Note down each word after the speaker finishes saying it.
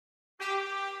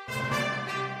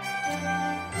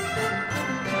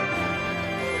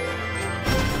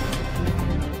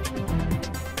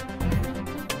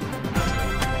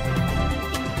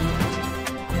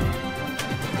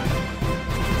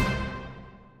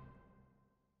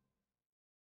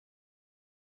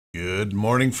Good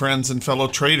morning, friends and fellow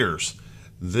traders.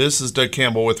 This is Doug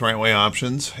Campbell with Right Way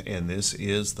Options, and this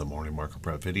is the morning market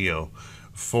prep video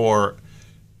for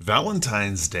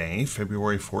Valentine's Day,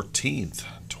 February 14th,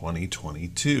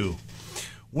 2022.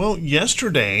 Well,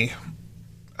 yesterday,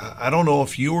 I don't know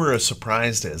if you were as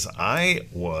surprised as I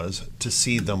was to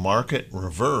see the market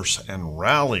reverse and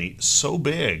rally so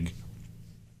big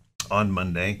on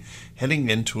Monday, heading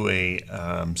into a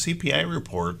CPI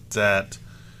report that,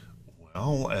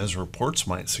 well, as reports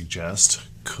might suggest,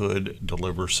 could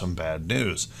deliver some bad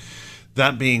news.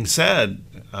 That being said,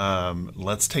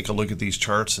 let's take a look at these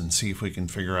charts and see if we can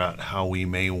figure out how we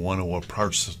may want to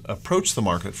approach the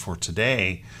market for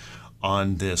today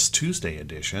on this Tuesday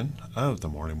edition of the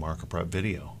Morning Market Prep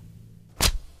video.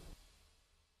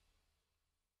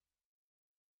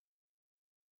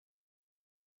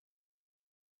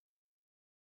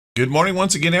 Good morning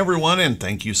once again, everyone, and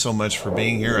thank you so much for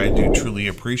being here. I do truly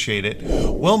appreciate it.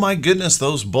 Well, my goodness,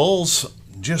 those bulls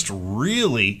just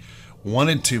really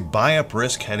wanted to buy up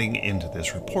risk heading into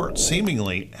this report,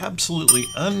 seemingly absolutely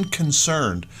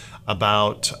unconcerned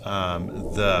about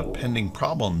the pending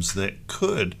problems that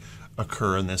could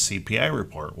occur in this CPI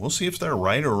report. We'll see if they're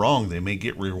right or wrong. They may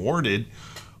get rewarded,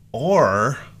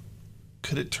 or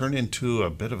could it turn into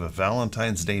a bit of a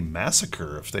Valentine's Day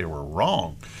massacre if they were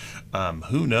wrong?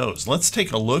 Who knows? Let's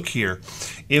take a look here.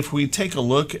 If we take a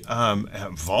look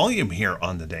at volume here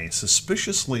on the day,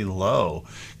 suspiciously low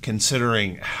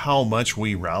considering how much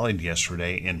we rallied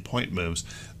yesterday in point moves.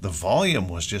 The volume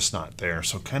was just not there,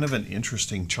 so kind of an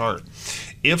interesting chart.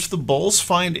 If the bulls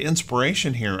find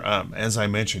inspiration here, as I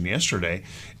mentioned yesterday,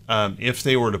 if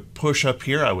they were to push up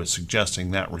here, I was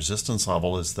suggesting that resistance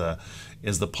level is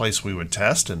the place we would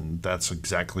test, and that's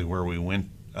exactly where we went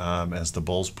as the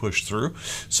bulls push through.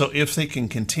 So if they can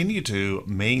continue to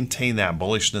maintain that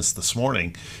bullishness this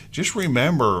morning, just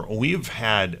remember we've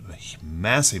had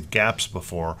massive gaps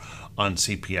before on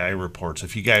CPI reports.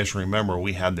 If you guys remember,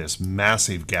 we had this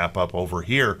massive gap up over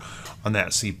here on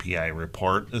that CPI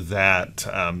report that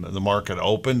the market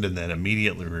opened and then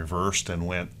immediately reversed and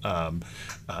went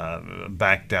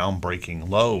back down, breaking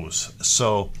lows.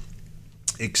 So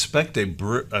expect a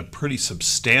pretty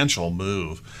substantial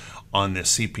move on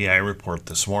this CPI report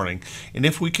this morning. And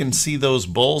if we can see those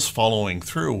bulls following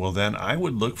through, well, then I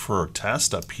would look for a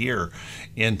test up here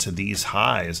into these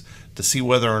highs to see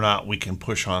whether or not we can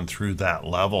push on through that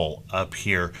level up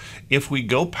here. If we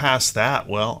go past that,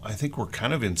 well, I think we're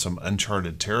kind of in some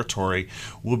uncharted territory.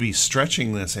 We'll be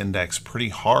stretching this index pretty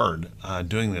hard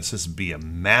doing this. This would be a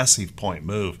massive point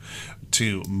move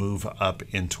to move up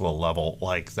into a level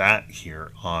like that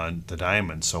here on the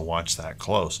diamond, so watch that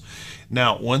close.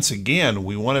 Now, once again,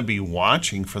 we want to be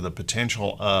watching for the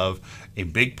potential of a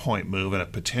big point move, and a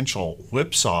potential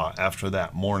whipsaw after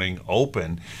that morning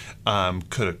open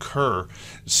could occur.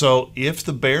 So if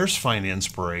the bears find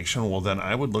inspiration, well, then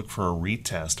I would look for a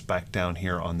retest back down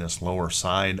here on this lower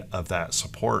side of that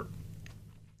support.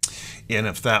 And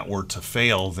if that were to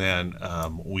fail, then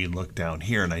we look down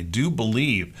here. And I do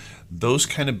believe those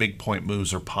kind of big point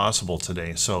moves are possible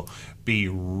today. So be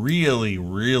really,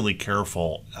 really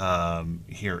careful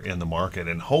here in the market.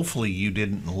 And hopefully you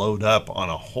didn't load up on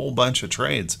a whole bunch of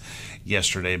trades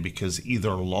yesterday, because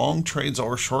either long trades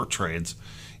or short trades,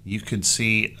 you could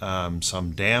see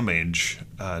some damage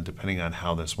depending on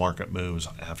how this market moves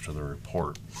after the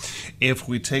report. If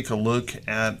we take a look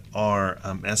at our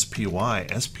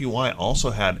SPY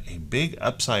also had a big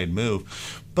upside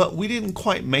move, but we didn't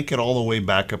quite make it all the way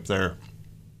back up there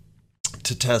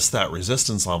to test that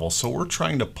resistance level. So we're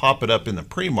trying to pop it up in the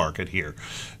pre-market here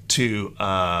to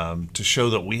show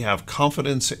that we have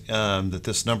confidence that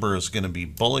this number is going to be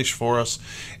bullish for us,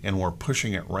 and we're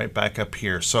pushing it right back up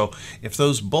here. So if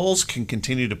those bulls can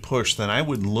continue to push, then I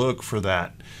would look for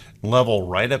that level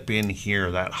right up in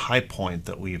here, that high point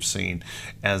that we've seen,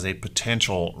 as a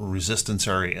potential resistance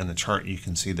area in the chart. You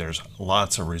can see there's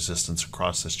lots of resistance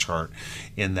across this chart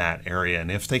in that area, and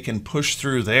if they can push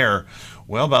through there,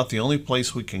 well, about the only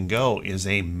place we can go is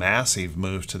a massive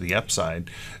move to the upside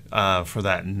for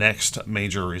that next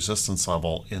major resistance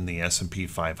level in the S&P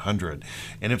 500.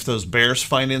 And if those bears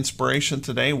find inspiration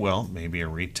today, well, maybe a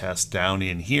retest down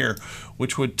in here,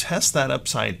 which would test that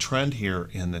upside trend here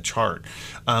in the chart.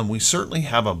 We certainly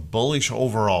have a bullish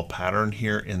overall pattern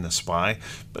here in the SPY,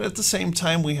 but at the same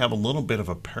time, we have a little bit of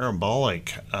a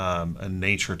parabolic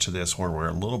nature to this, where we're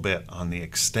a little bit on the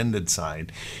extended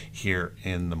side here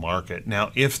in the market. Now,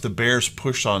 if the bears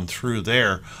push on through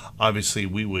there, obviously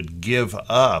we would give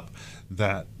up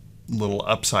that little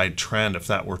upside trend if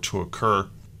that were to occur.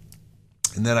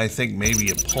 And then I think maybe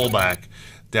a pullback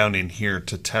down in here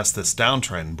to test this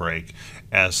downtrend break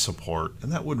as support,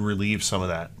 and that would relieve some of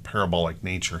that parabolic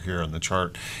nature here in the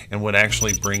chart and would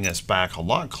actually bring us back a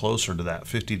lot closer to that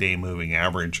 50-day moving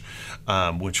average,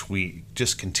 which we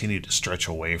just continue to stretch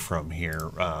away from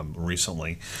here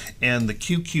recently. And the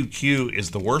QQQ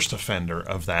is the worst offender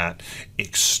of that,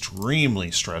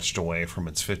 extremely stretched away from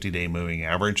its 50-day moving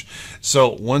average. So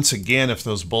once again, if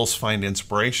those bulls find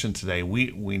inspiration today,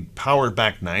 we powered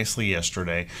back nicely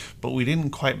yesterday, but we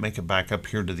didn't quite make it back up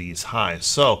here to these highs.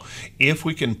 So if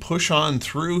we can push on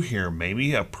through here,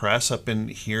 maybe a press up in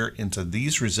here into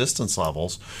these resistance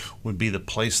levels would be the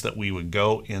place that we would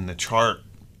go in the chart,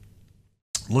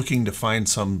 looking to find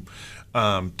some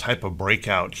type of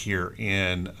breakout here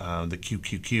in the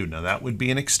QQQ. Now that would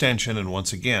be an extension, and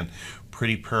once again,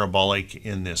 pretty parabolic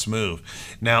in this move.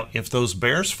 Now, if those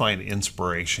bears find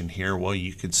inspiration here, well,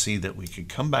 you could see that we could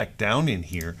come back down in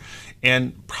here,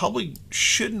 and probably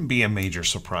shouldn't be a major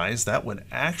surprise. That would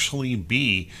actually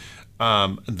be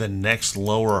the next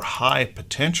lower high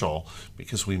potential,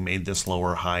 because we made this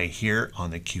lower high here on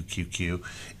the QQQ,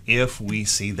 if we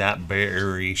see that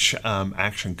bearish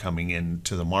action coming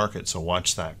into the market. So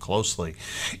watch that closely.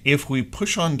 If we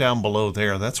push on down below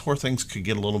there, that's where things could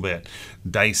get a little bit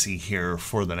dicey here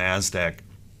for the NASDAQ.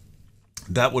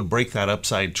 That would break that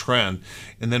upside trend,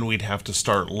 and then we'd have to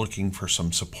start looking for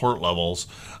some support levels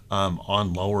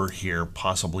on lower here,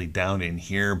 possibly down in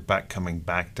here, coming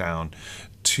back down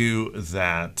to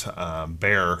that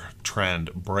bear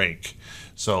trend break.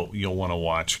 So you'll want to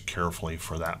watch carefully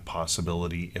for that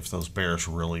possibility if those bears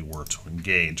really were to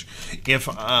engage. If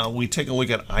we take a look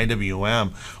at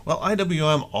IWM, well,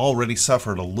 IWM already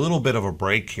suffered a little bit of a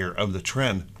break here of the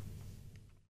trend.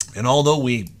 And although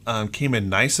we came in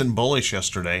nice and bullish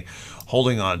yesterday,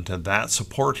 holding on to that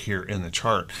support here in the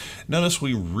chart, notice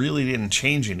we really didn't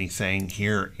change anything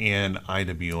here in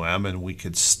IWM, and we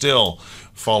could still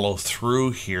follow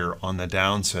through here on the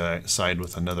downside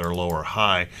with another lower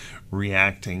high,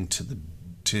 reacting to the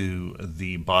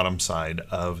bottom side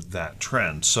of that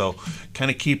trend. So kind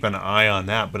of keep an eye on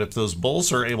that. But if those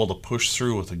bulls are able to push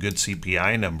through with a good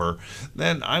CPI number,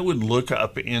 then I would look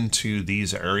up into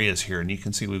these areas here, and you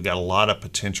can see we've got a lot of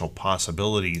potential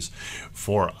possibilities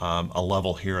for a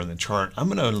level here in the chart. I'm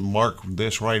going to mark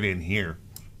this right in here.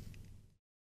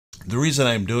 The reason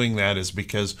I'm doing that is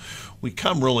because we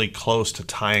come really close to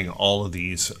tying all of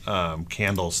these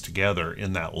candles together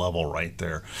in that level right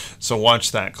there. So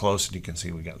watch that close, and you can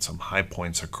see we got some high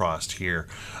points across here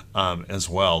as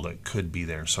well that could be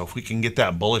there. So if we can get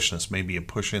that bullishness, maybe a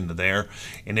push into there,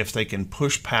 and if they can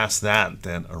push past that,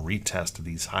 then a retest of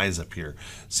these highs up here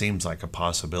seems like a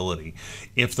possibility.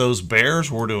 If those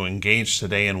bears were to engage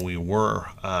today and we were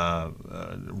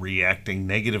reacting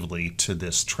negatively to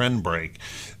this trend break,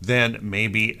 then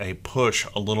maybe a push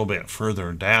a little bit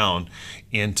further down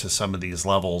into some of these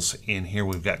levels in here.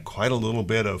 We've got quite a little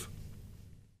bit of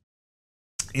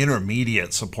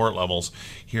intermediate support levels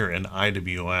here in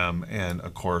IWM, and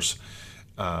of course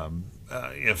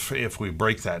if we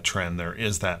break that trend, there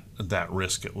is that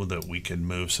risk that we could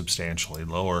move substantially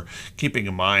lower, keeping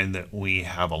in mind that we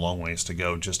have a long ways to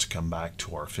go just to come back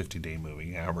to our 50-day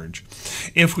moving average.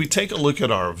 If we take a look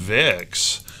at our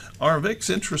VIX,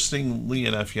 interestingly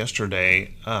enough,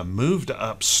 yesterday moved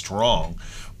up strong,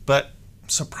 but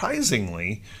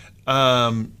surprisingly,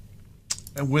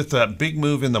 with that big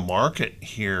move in the market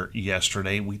here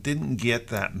yesterday, we didn't get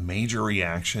that major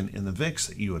reaction in the VIX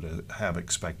that you would have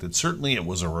expected. Certainly it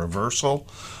was a reversal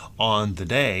on the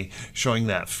day, showing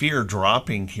that fear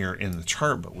dropping here in the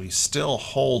chart, but we still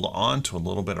hold on to a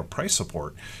little bit of price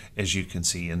support, as you can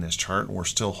see in this chart. We're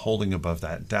still holding above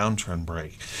that downtrend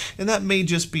break, and that may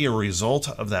just be a result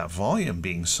of that volume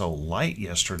being so light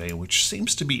yesterday, which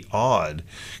seems to be odd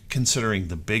considering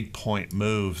the big point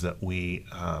move that we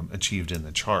achieved in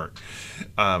the chart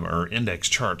or index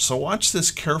chart. So watch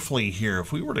this carefully here.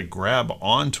 If we were to grab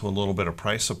onto a little bit of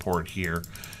price support here,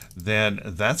 then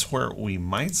that's where we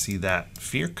might see that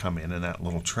fear come in and that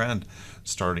little trend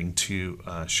starting to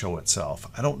show itself.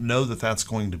 I don't know that that's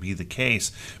going to be the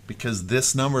case, because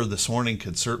this number this morning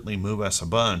could certainly move us a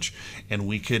bunch, and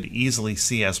we could easily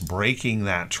see us breaking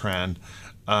that trend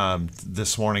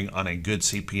this morning on a good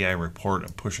CPI report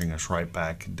and pushing us right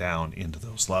back down into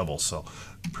those levels. So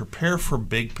prepare for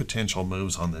big potential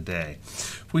moves on the day.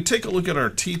 If we take a look at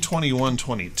our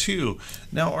T2122,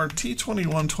 now our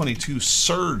T2122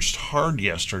 surged hard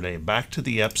yesterday back to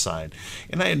the upside,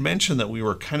 and I had mentioned that we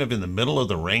were kind of in the middle of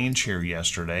the range here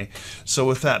yesterday. So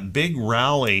with that big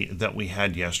rally that we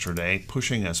had yesterday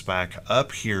pushing us back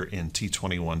up here in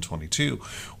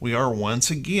T2122, we are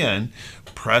once again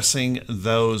pressing the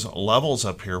those levels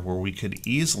up here where we could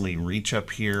easily reach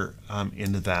up here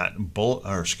into that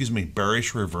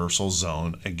bearish reversal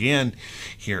zone again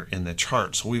here in the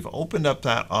chart. So we've opened up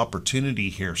that opportunity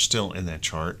here still in that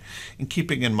chart, and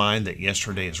keeping in mind that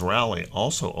yesterday's rally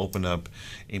also opened up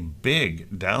a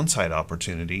big downside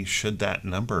opportunity should that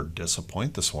number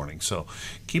disappoint this morning. So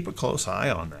keep a close eye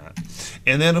on that.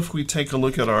 And then if we take a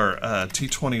look at our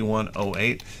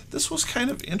T2108, this was kind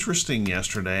of interesting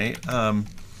yesterday.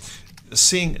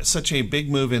 Seeing such a big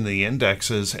move in the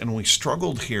indexes, and we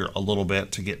struggled here a little bit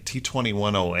to get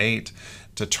T2108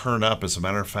 to turn up. As a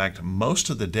matter of fact, most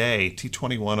of the day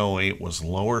T2108 was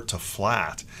lower to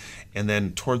flat, and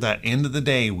then toward that end of the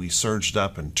day we surged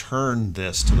up and turned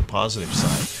this to the positive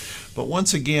side. But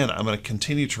once again, I'm going to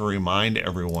continue to remind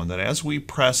everyone that as we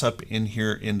press up in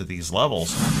here into these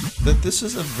levels, that this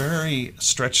is a very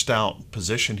stretched out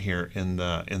position here in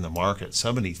the market.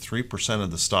 73%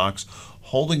 of the stocks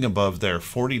holding above their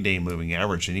 40-day moving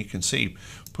average, and you can see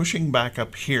pushing back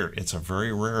up here, it's a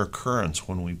very rare occurrence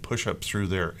when we push up through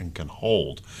there and can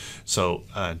hold. So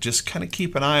just kind of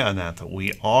keep an eye on that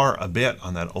we are a bit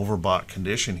on that overbought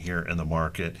condition here in the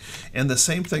market. And the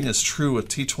same thing is true with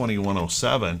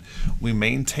T2107. We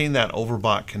maintain that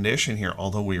overbought condition here.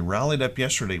 Although we rallied up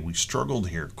yesterday, we struggled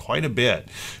here quite a bit.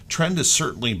 Trend is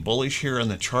certainly bullish here in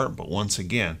the chart, but once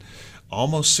again,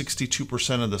 almost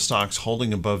 62% of the stocks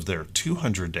holding above their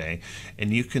 200-day,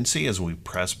 and you can see as we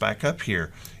press back up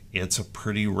here, it's a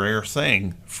pretty rare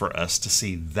thing for us to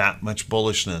see that much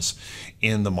bullishness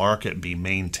in the market be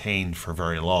maintained for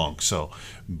very long. So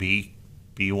be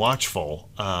watchful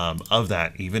of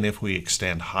that, even if we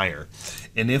extend higher.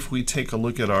 And if we take a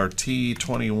look at our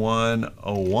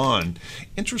T2101,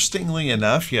 interestingly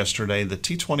enough, yesterday the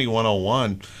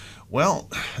T2101, well,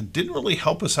 didn't really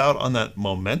help us out on that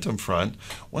momentum front,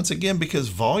 once again because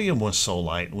volume was so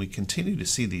light, and we continue to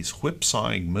see these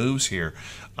whipsawing moves here,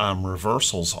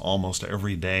 reversals almost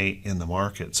every day in the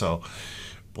market. So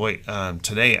boy,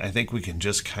 today I think we can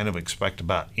just kind of expect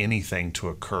about anything to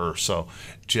occur. So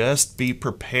just be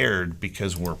prepared,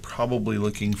 because we're probably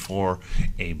looking for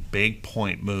a big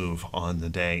point move on the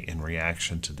day in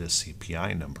reaction to this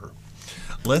CPI number.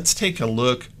 Let's take a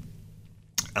look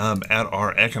at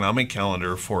our economic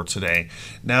calendar for today.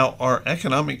 Now, our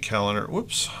economic calendar,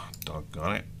 whoops,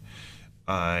 doggone it,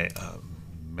 I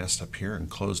messed up here and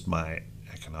closed my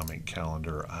economic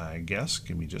calendar, I guess.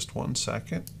 Give me just 1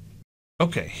 second.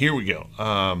 Okay, here we go.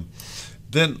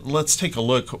 Then let's take a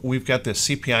look. We've got this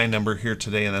CPI number here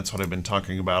today, and that's what I've been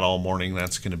talking about all morning.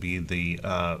 That's going to be the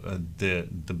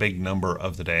big number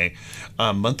of the day.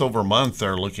 Month over month,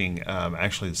 they're looking.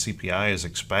 Actually, the CPI is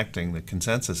expecting. The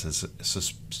consensus is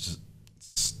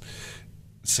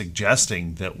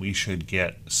suggesting that we should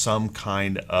get some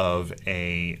kind of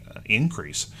a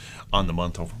increase on the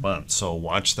month over month. So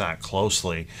watch that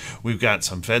closely. We've got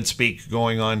some Fed speak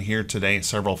going on here today,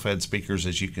 several Fed speakers,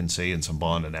 as you can see, and some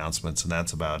bond announcements, and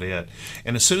that's about it.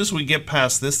 And as soon as we get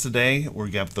past this today,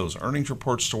 we've got those earnings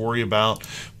reports to worry about,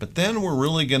 but then we're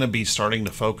really going to be starting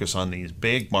to focus on these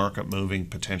big market moving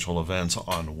potential events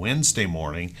on Wednesday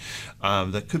morning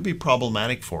that could be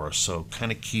problematic for us. So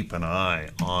kind of keep an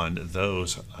eye on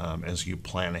those as you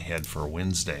plan ahead for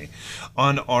Wednesday.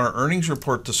 On our earnings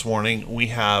report this morning, we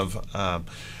have a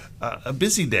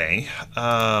busy day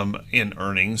in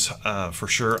earnings for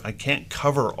sure. I can't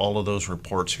cover all of those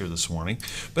reports here this morning,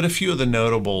 but a few of the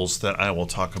notables that I will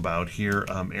talk about here.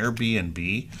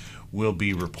 Airbnb will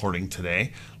be reporting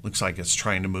today. Looks like it's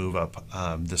trying to move up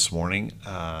this morning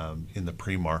in the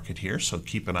pre-market here, so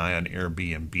keep an eye on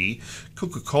Airbnb.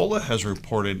 Coca-Cola has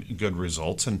reported good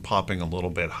results and popping a little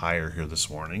bit higher here this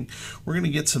morning. We're going to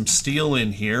get some steel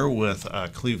in here with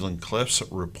Cleveland Cliffs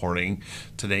reporting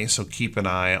today, so keep an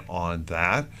eye on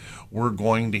that. We're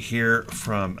going to hear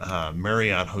from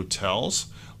Marriott Hotels.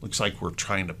 Looks like we're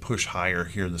trying to push higher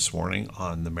here this morning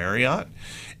on the Marriott.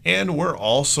 And we're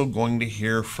also going to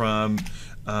hear from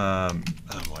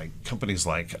like companies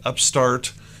like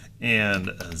Upstart and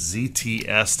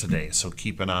ZTS today. So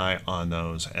keep an eye on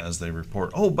those as they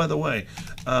report. Oh, by the way,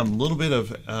 a little bit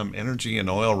of energy and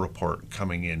oil report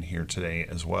coming in here today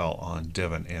as well on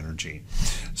Devon Energy.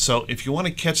 So if you want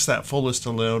to catch that full list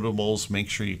of notables, make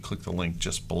sure you click the link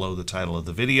just below the title of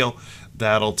the video.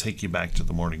 That'll take you back to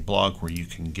the morning blog where you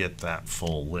can get that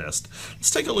full list. Let's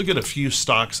take a look at a few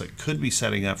stocks that could be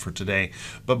setting up for today.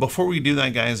 But before we do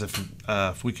that, guys,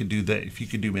 if we could do that, if you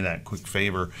could do me that quick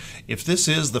favor, if this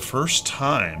is the first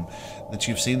time that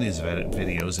you've seen these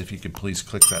videos, if you could please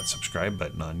click that subscribe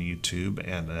button on YouTube,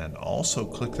 and then also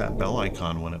click that bell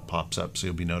icon when it pops up so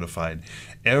you'll be notified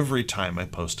every time I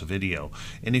post a video.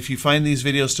 And if you find these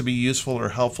videos to be useful or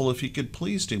helpful, if you could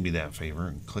please do me that favor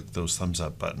and click those thumbs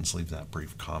up buttons, leave that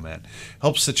brief comment.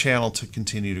 Helps the channel to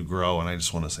continue to grow, and I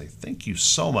just want to say thank you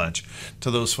so much to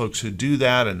those folks who do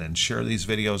that and then share these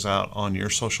videos out on your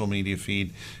social media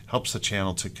feed. Helps the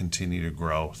channel to continue to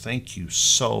grow. Thank you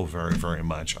so very, very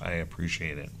much. I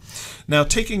appreciate it. Now,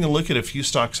 taking a look at a few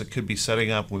stocks that could be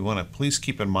setting up, we want to please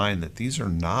keep in mind that these are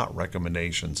not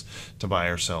recommendations to buy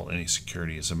or sell any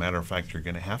security. As a matter of fact, you're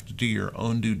going to have to do your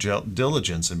own due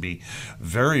diligence and be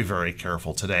very, very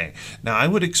careful today. Now, I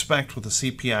would expect with the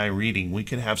CPI reading, we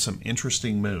could have some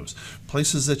interesting moves.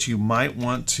 Places that you might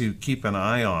want to keep an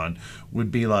eye on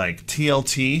would be like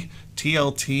TLT.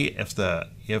 TLT,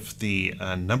 if the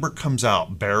number comes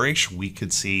out bearish, we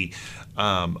could see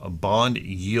bond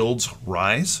yields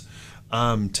rise.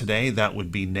 Today, that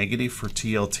would be negative for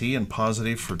TLT and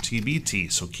positive for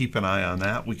TBT, so keep an eye on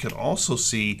that. We could also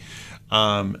see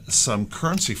some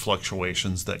currency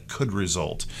fluctuations that could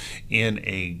result in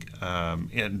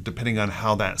depending on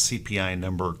how that CPI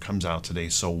number comes out today.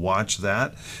 So watch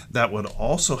that. That would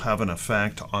also have an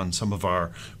effect on some of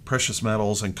our precious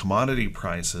metals and commodity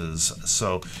prices.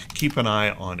 So keep an eye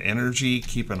on energy,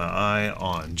 keep an eye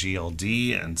on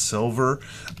GLD and silver.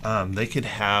 They could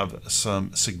have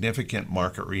some significant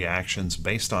market reactions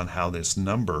based on how this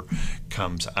number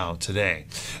comes out today.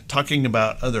 Talking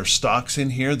about other stocks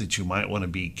in here that you might want to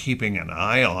be keeping an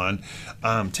eye on,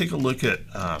 take a look at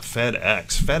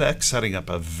FedEx. FedEx setting up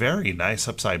a very nice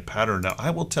upside pattern. Now,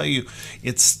 I will tell you,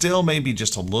 it's still maybe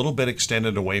just a little bit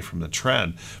extended away from the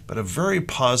trend, but a very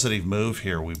positive move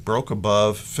here. We broke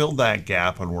above, filled that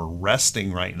gap, and we're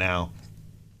resting right now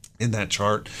in that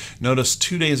chart. Notice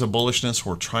 2 days of bullishness.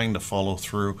 We're trying to follow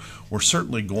through. We're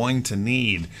certainly going to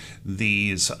need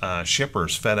these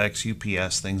shippers, FedEx,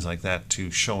 UPS, things like that,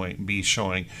 to be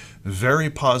showing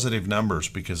very positive numbers,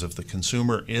 because if the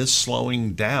consumer is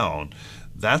slowing down,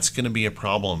 that's going to be a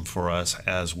problem for us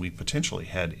as we potentially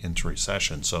head into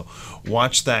recession. So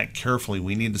watch that carefully.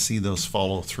 We need to see those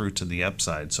follow through to the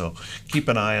upside. So keep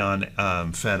an eye on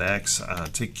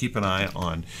FedEx. Keep an eye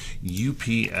on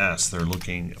UPS. They're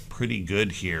looking pretty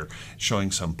good here,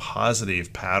 showing some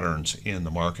positive patterns in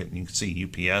the market. And you can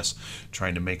see UPS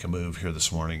trying to make a move here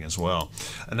this morning as well.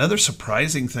 Another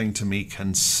surprising thing to me,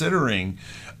 considering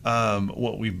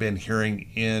what we've been hearing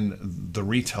in the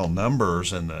retail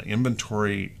numbers and the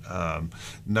inventory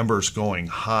numbers going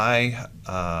high,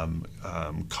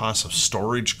 cost of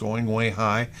storage going way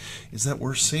high, is that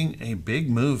we're seeing a big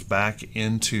move back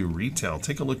into retail.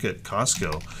 Take a look at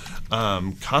Costco.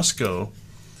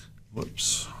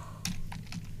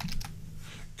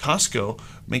 Costco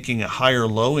making a higher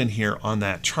low in here on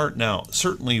that chart. Now,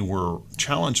 certainly we're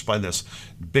challenged by this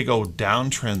big old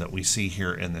downtrend that we see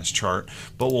here in this chart,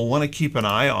 but we'll want to keep an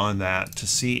eye on that to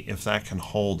see if that can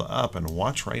hold up, and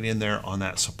watch right in there on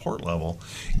that support level.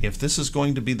 If this is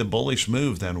going to be the bullish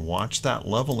move, then watch that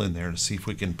level in there to see if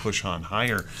we can push on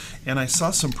higher. And I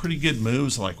saw some pretty good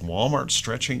moves like Walmart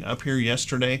stretching up here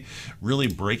yesterday, really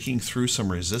breaking through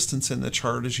some resistance in the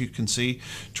chart, as you can see,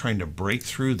 trying to break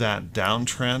through that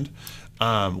downtrend.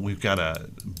 We've got a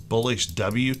bullish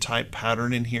W type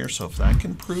pattern in here, so if that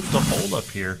can prove to hold up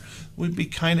here, would be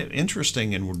kind of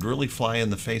interesting and would really fly in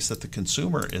the face that the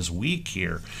consumer is weak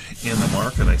here in the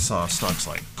market. I saw stocks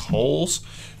like Kohl's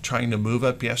trying to move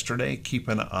up yesterday. Keep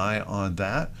an eye on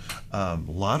that. A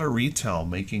lot of retail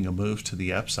making a move to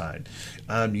the upside.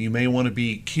 You may want to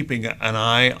be keeping an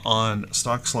eye on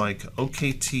stocks like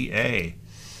OKTA.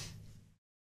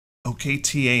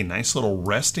 OKTA, nice little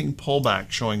resting pullback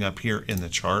showing up here in the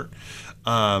chart.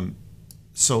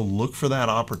 So look for that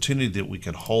opportunity that we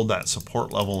could hold that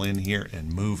support level in here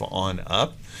and move on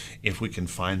up if we can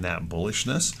find that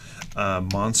bullishness.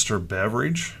 Monster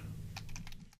Beverage.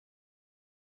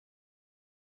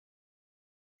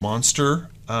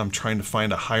 Monster trying to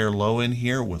find a higher low in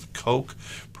here, with Coke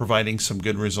providing some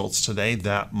good results today.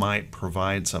 That might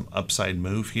provide some upside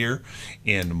move here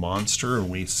in Monster. And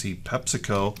we see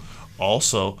PepsiCo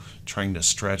also trying to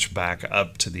stretch back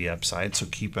up to the upside, so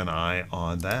keep an eye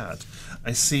on that.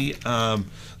 I see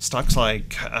stocks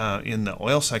like in the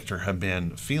oil sector have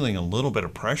been feeling a little bit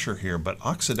of pressure here, but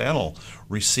Occidental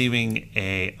receiving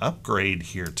a upgrade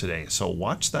here today, so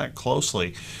watch that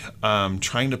closely.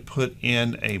 Trying to put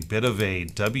in a bit of a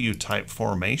W type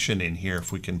formation in here.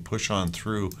 If we can push on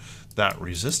through that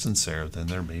resistance there, then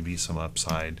there may be some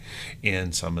upside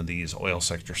in some of these oil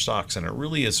sector stocks, and it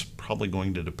really is probably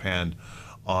going to depend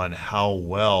on how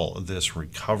well this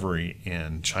recovery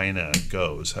in China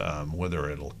goes, whether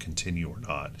it'll continue or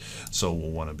not. So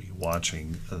we'll want to be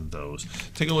watching those.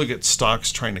 Take a look at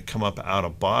stocks trying to come up out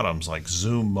of bottoms, like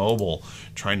Zoom Mobile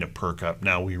trying to perk up.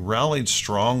 Now, we rallied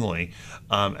strongly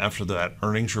after that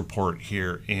earnings report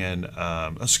here in,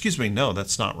 excuse me, no,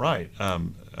 that's not right.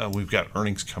 We've got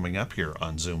earnings coming up here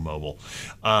on Zoom Mobile.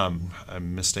 I'm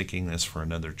mistaking this for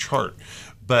another chart.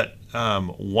 But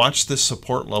watch this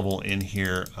support level in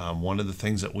here. One of the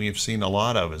things that we have seen a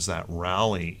lot of is that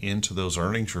rally into those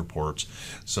earnings reports.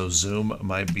 So Zoom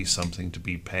might be something to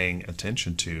be paying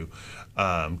attention to.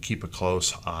 Keep a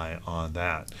close eye on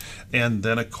that. And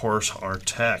then, of course, our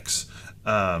techs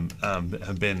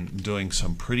have been doing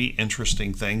some pretty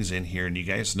interesting things in here. And you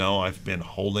guys know I've been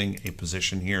holding a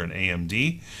position here in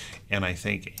AMD. And I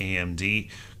think AMD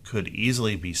could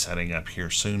easily be setting up here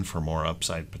soon for more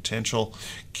upside potential.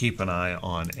 Keep an eye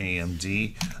on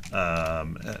AMD.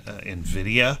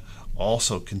 NVIDIA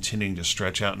also continuing to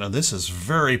stretch out. Now, this is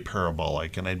very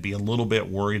parabolic, and I'd be a little bit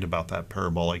worried about that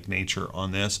parabolic nature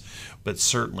on this, but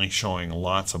certainly showing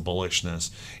lots of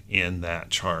bullishness in that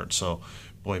chart. So,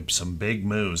 boy, some big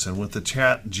moves. And with the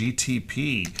chat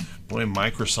GTP, boy,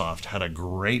 Microsoft had a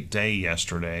great day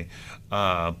yesterday.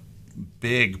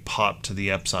 Big pop to the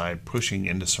upside, pushing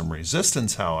into some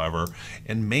resistance, however,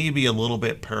 and maybe a little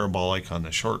bit parabolic on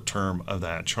the short term of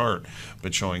that chart,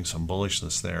 but showing some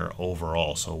bullishness there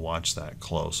overall. So watch that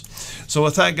close. So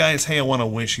with that, guys, hey, I want to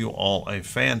wish you all a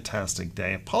fantastic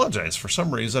day. I apologize for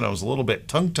some reason I was a little bit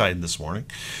tongue-tied this morning.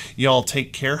 Y'all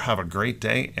take care, have a great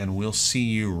day, and we'll see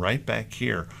you right back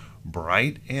here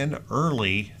bright and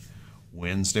early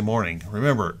Wednesday morning.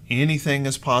 Remember, anything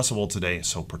is possible today,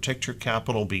 so protect your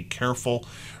capital, be careful.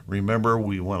 Remember,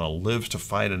 we want to live to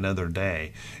fight another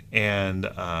day, and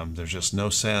there's just no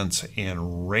sense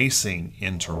in racing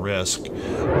into risk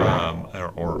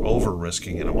or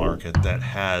over-risking in a market that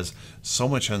has so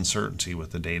much uncertainty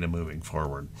with the data moving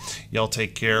forward. Y'all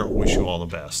take care. Wish you all the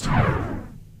best.